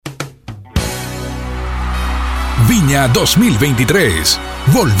Viña 2023.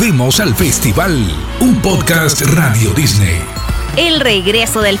 Volvemos al festival. Un podcast Radio Disney. El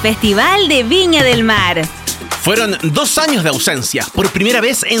regreso del Festival de Viña del Mar. Fueron 2 años de ausencia. Por primera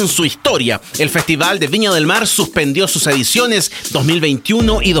vez en su historia, el Festival de Viña del Mar suspendió sus ediciones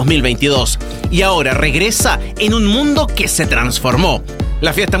 2021 y 2022. Y ahora regresa en un mundo que se transformó.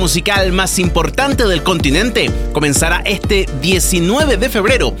 La fiesta musical más importante del continente comenzará este 19 de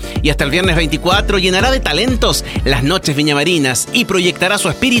febrero y hasta el viernes 24 llenará de talentos las noches viñamarinas y proyectará su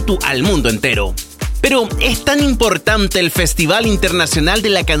espíritu al mundo entero. Pero ¿es tan importante el Festival Internacional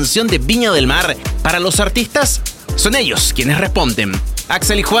de la Canción de Viña del Mar para los artistas? Son ellos quienes responden.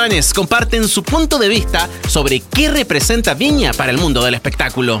 Axel y Juanes comparten su punto de vista sobre qué representa Viña para el mundo del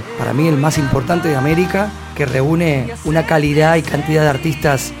espectáculo. Para mí el más importante de América, que reúne una calidad y cantidad de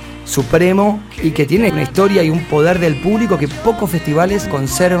artistas supremo y que tiene una historia y un poder del público que pocos festivales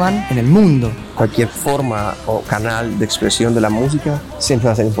conservan en el mundo. Cualquier forma o canal de expresión de la música siempre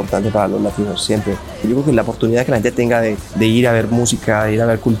va a ser importante para los latinos, siempre. Yo creo que la oportunidad que la gente tenga de ir a ver música, de ir a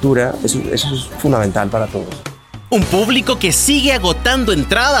ver cultura, eso es fundamental para todos. Un público que sigue agotando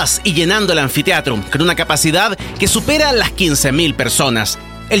entradas y llenando el anfiteatro, con una capacidad que supera las 15.000 personas.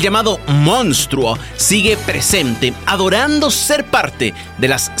 El llamado monstruo sigue presente, adorando ser parte de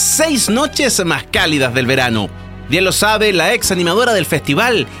las 6 noches más cálidas del verano. Bien lo sabe la ex animadora del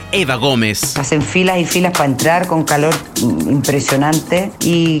festival, Eva Gomez. Hacen filas y filas para entrar con calor impresionante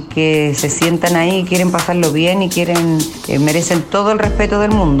y que se sientan ahí, quieren pasarlo bien y merecen todo el respeto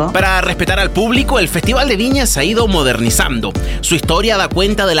del mundo. Para respetar al público, el Festival de Viña se ha ido modernizando. Su historia da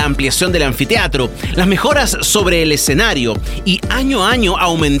cuenta de la ampliación del anfiteatro, las mejoras sobre el escenario y año a año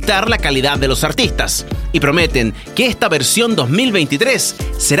aumentar la calidad de los artistas. Y prometen que esta versión 2023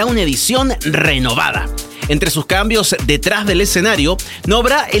 será una edición renovada. Entre sus cambios detrás del escenario, no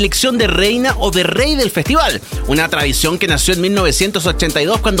habrá elección de reina o de rey del festival, una tradición que nació en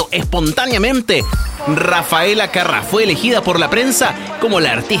 1982 cuando espontáneamente Rafaela Carrà fue elegida por la prensa como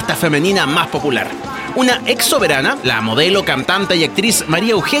la artista femenina más popular. Una ex soberana, la modelo, cantante y actriz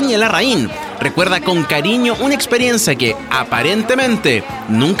María Eugenia Larraín, recuerda con cariño una experiencia que aparentemente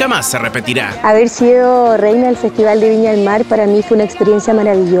nunca más se repetirá. Haber sido reina del Festival de Viña del Mar para mí fue una experiencia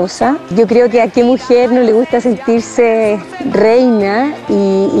maravillosa. Yo creo que a qué mujer no le gusta sentirse reina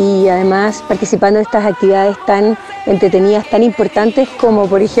y además participando de estas actividades tan entretenidas, tan importantes como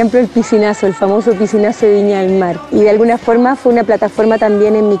por ejemplo el piscinazo, el famoso piscinazo de Viña del Mar. Y de alguna forma fue una plataforma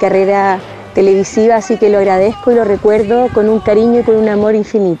también en mi carrera televisiva, así que lo agradezco y lo recuerdo con un cariño y con un amor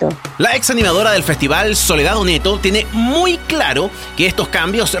infinito. La ex animadora del festival, Soledad Oneto, tiene muy claro que estos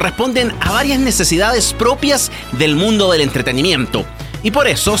cambios responden a varias necesidades propias del mundo del entretenimiento. Y por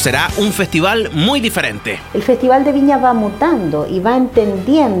eso será un festival muy diferente. El Festival de Viña va mutando y va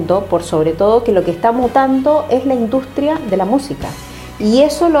entendiendo, por sobre todo, que lo que está mutando es la industria de la música. Y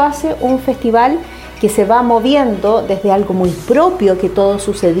eso lo hace un festival que se va moviendo desde algo muy propio que todo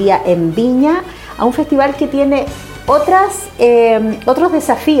sucedía en Viña a un festival que tiene otros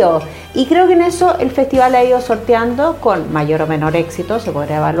desafíos, y creo que en eso el festival ha ido sorteando con mayor o menor éxito, se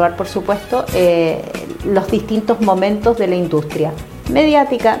podrá evaluar por supuesto, los distintos momentos de la industria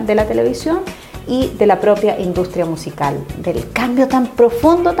mediática de la televisión y de la propia industria musical, del cambio tan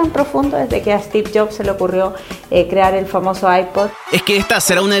profundo desde que a Steve Jobs se le ocurrió crear el famoso iPod. Es que esta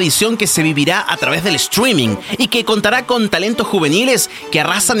será una edición que se vivirá a través del streaming y que contará con talentos juveniles que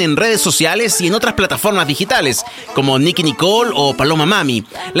arrasan en redes sociales y en otras plataformas digitales, como Nicole o Paloma Mami.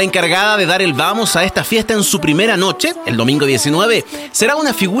 La encargada de dar el vamos a esta fiesta en su primera noche, el domingo 19, será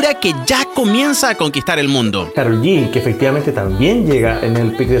una figura que ya comienza a conquistar el mundo. Karol G, que efectivamente también llega en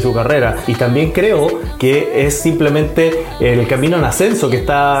el pic de su carrera, y también creo que es simplemente el camino en ascenso que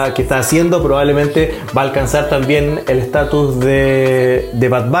está haciendo. Probablemente va a alcanzar también el estatus de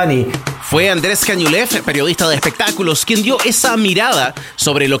Bad Bunny. Fue Andrés Caniulef, periodista de espectáculos, quien dio esa mirada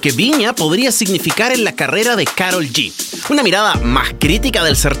sobre lo que Viña podría significar en la carrera de Karol G. Una mirada más crítica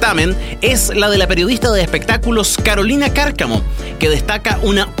del certamen es la de la periodista de espectáculos Carolina Cárcamo, que destaca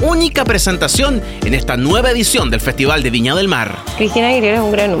una única presentación en esta nueva edición del Festival de Viña del Mar. Cristina Aguilera es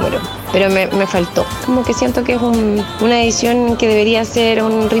un gran número, pero me faltó. Como que siento que es una edición que debería ser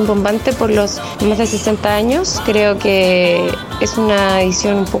un rimbombante por los más de 60 años. Creo que es una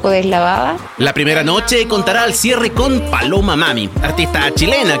edición un poco deslavada. La primera noche contará al cierre con Paloma Mami, artista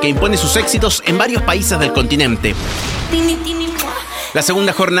chilena que impone sus éxitos en varios países del continente. La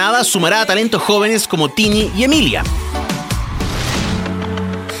segunda jornada sumará a talentos jóvenes como Tini y Emilia.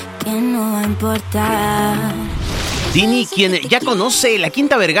 Que no va a importar Tini, quien ya conoce la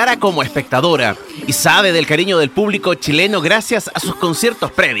Quinta Vergara como espectadora y sabe del cariño del público chileno gracias a sus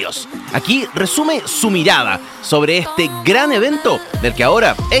conciertos previos. Aquí resume su mirada sobre este gran evento del que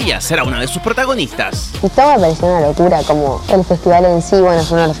ahora ella será una de sus protagonistas. Y todo me pareció una locura, como el festival en sí, bueno,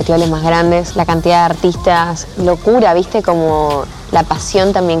 es uno de los festivales más grandes, la cantidad de artistas, locura, ¿viste? Como la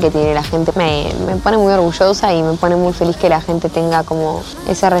pasión también que tiene la gente. Me pone muy orgullosa y me pone muy feliz que la gente tenga como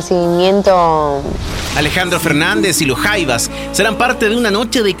ese recibimiento. Alejandro Fernández y los Jaivas serán parte de una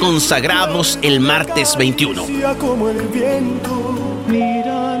noche de consagrados el martes 21.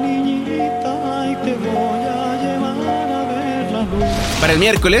 Para el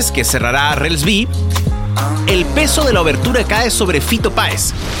miércoles, que cerrará Relsby, el peso de la obertura cae sobre Fito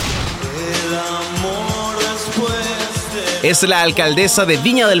Paez. Es la alcaldesa de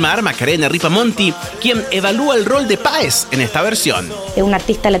Viña del Mar, Macarena Ripamonti, quien evalúa el rol de Paez en esta versión. Es un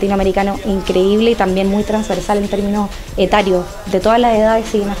artista latinoamericano increíble y también muy transversal en términos etarios. De todas las edades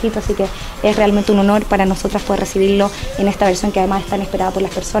siguen a Fito, así que es realmente un honor para nosotras poder recibirlo en esta versión que además es tan esperada por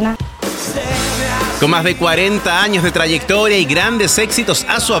las personas. Con más de 40 años de trayectoria y grandes éxitos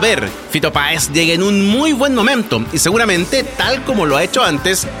a su haber, Fito Paez llega en un muy buen momento y seguramente, tal como lo ha hecho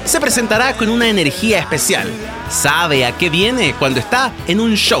antes, se presentará con una energía especial. Sabe a qué viene cuando está en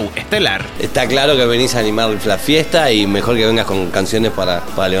un show estelar. Está claro que venís a animar la fiesta y mejor que vengas con canciones para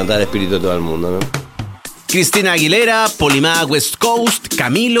levantar el espíritu de todo el mundo, ¿no? Cristina Aguilera, Polima West Coast,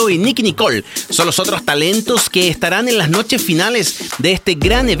 Camilo y Nicole son los otros talentos que estarán en las noches finales de este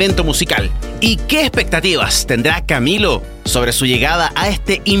gran evento musical. ¿Y qué expectativas tendrá Camilo sobre su llegada a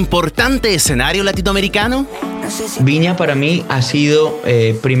este importante escenario latinoamericano? Viña para mí ha sido,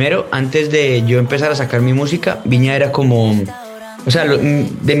 primero, antes de yo empezar a sacar mi música, Viña era como... O sea,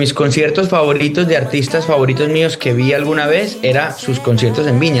 de mis conciertos favoritos, de artistas favoritos míos que vi alguna vez, era sus conciertos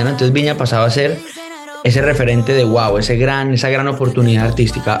en Viña, ¿no? Entonces Viña pasaba a ser ese referente de wow, esa gran oportunidad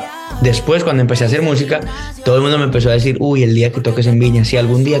artística. Después, cuando empecé a hacer música, todo el mundo me empezó a decir, uy, el día que toques en Viña, si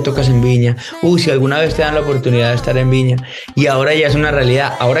algún día tocas en Viña, uy, si alguna vez te dan la oportunidad de estar en Viña. Y ahora ya es una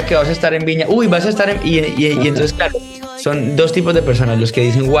realidad. Ahora que vas a estar en Viña, uy, vas a estar en... Y entonces, claro, son dos tipos de personas, los que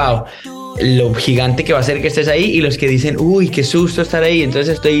dicen, wow, lo gigante que va a ser que estés ahí, y los que dicen, uy, qué susto estar ahí.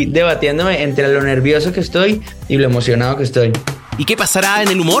 Entonces estoy debatiéndome entre lo nervioso que estoy y lo emocionado que estoy. ¿Y qué pasará en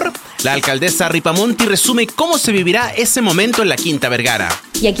el humor? La alcaldesa Ripamonti resume cómo se vivirá ese momento en la Quinta Vergara.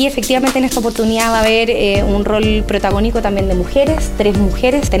 Y aquí efectivamente en esta oportunidad va a haber un rol protagónico también de mujeres, 3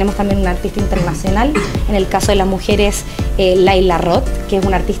 mujeres. Tenemos también una artista internacional. En el caso de las mujeres, Laila Roth, que es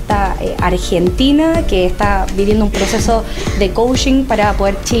una artista argentina que está viviendo un proceso de coaching para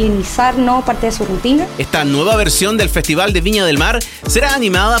poder chilenizar, ¿no?, parte de su rutina. Esta nueva versión del Festival de Viña del Mar será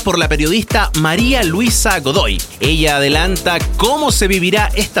animada por la periodista María Luisa Godoy. Ella adelanta cómo se vivirá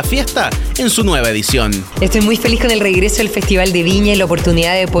esta fiesta en su nueva edición. Estoy muy feliz con el regreso del Festival de Viña y la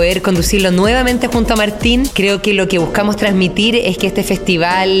oportunidad de poder conducirlo nuevamente junto a Martín. Creo que lo que buscamos transmitir es que este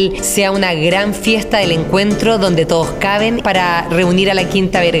festival sea una gran fiesta del encuentro donde todos caben, para reunir a la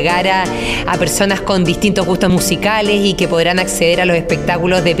Quinta Vergara a personas con distintos gustos musicales y que podrán acceder a los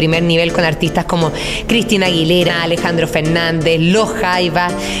espectáculos de primer nivel con artistas como Cristina Aguilera, Alejandro Fernández, Los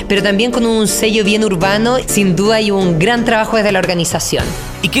Jaivas, pero también con un sello bien urbano. Sin duda hay un gran trabajo desde la organización.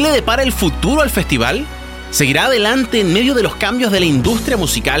 ¿Y qué le depara el futuro al festival? ¿Seguirá adelante en medio de los cambios de la industria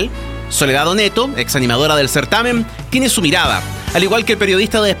musical? Soledad Oneto, ex animadora del certamen, tiene su mirada, al igual que el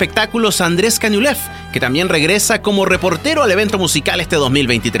periodista de espectáculos Andrés Caniulef, que también regresa como reportero al evento musical este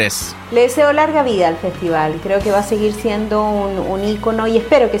 2023. Le deseo larga vida al festival. Creo que va a seguir siendo un ícono, y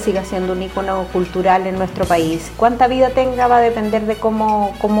espero que siga siendo un ícono cultural en nuestro país. Cuánta vida tenga va a depender de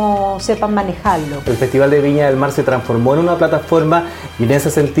cómo sepan manejarlo. El Festival de Viña del Mar se transformó en una plataforma y en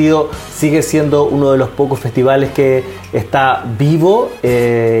ese sentido sigue siendo uno de los pocos festivales que está vivo,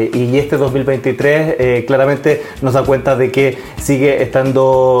 y este 2023 claramente nos da cuenta de que sigue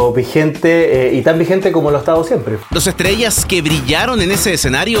estando vigente, y tan vigente como lo ha estado siempre. Dos estrellas que brillaron en ese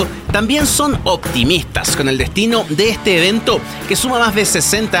escenario también son optimistas con el destino de este evento que suma más de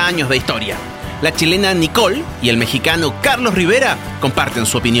 60 años de historia. La chilena Nicole y el mexicano Carlos Rivera comparten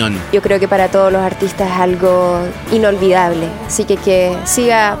su opinión. Yo creo que para todos los artistas es algo inolvidable, así que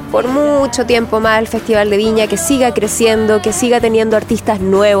siga por mucho tiempo más el Festival de Viña, que siga creciendo, que siga teniendo artistas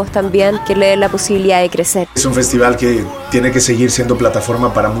nuevos también, que le den la posibilidad de crecer. Es un festival que tiene que seguir siendo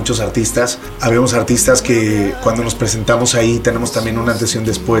plataforma para muchos artistas. Habemos artistas que cuando nos presentamos ahí tenemos también una antes y un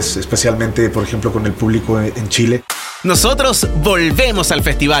después, especialmente por ejemplo con el público en Chile. Nosotros volvemos al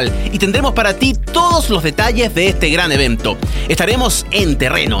festival y tendremos para ti todos los detalles de este gran evento. Estaremos en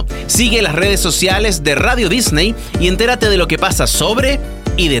terreno. Sigue las redes sociales de Radio Disney y entérate de lo que pasa sobre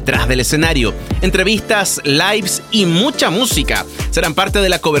y detrás del escenario. Entrevistas, lives y mucha música serán parte de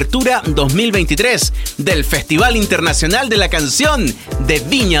la cobertura 2023 del Festival Internacional de la Canción de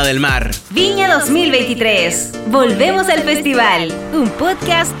Viña del Mar. Viña 2023. Volvemos al festival. Un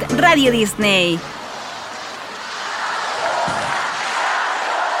podcast Radio Disney.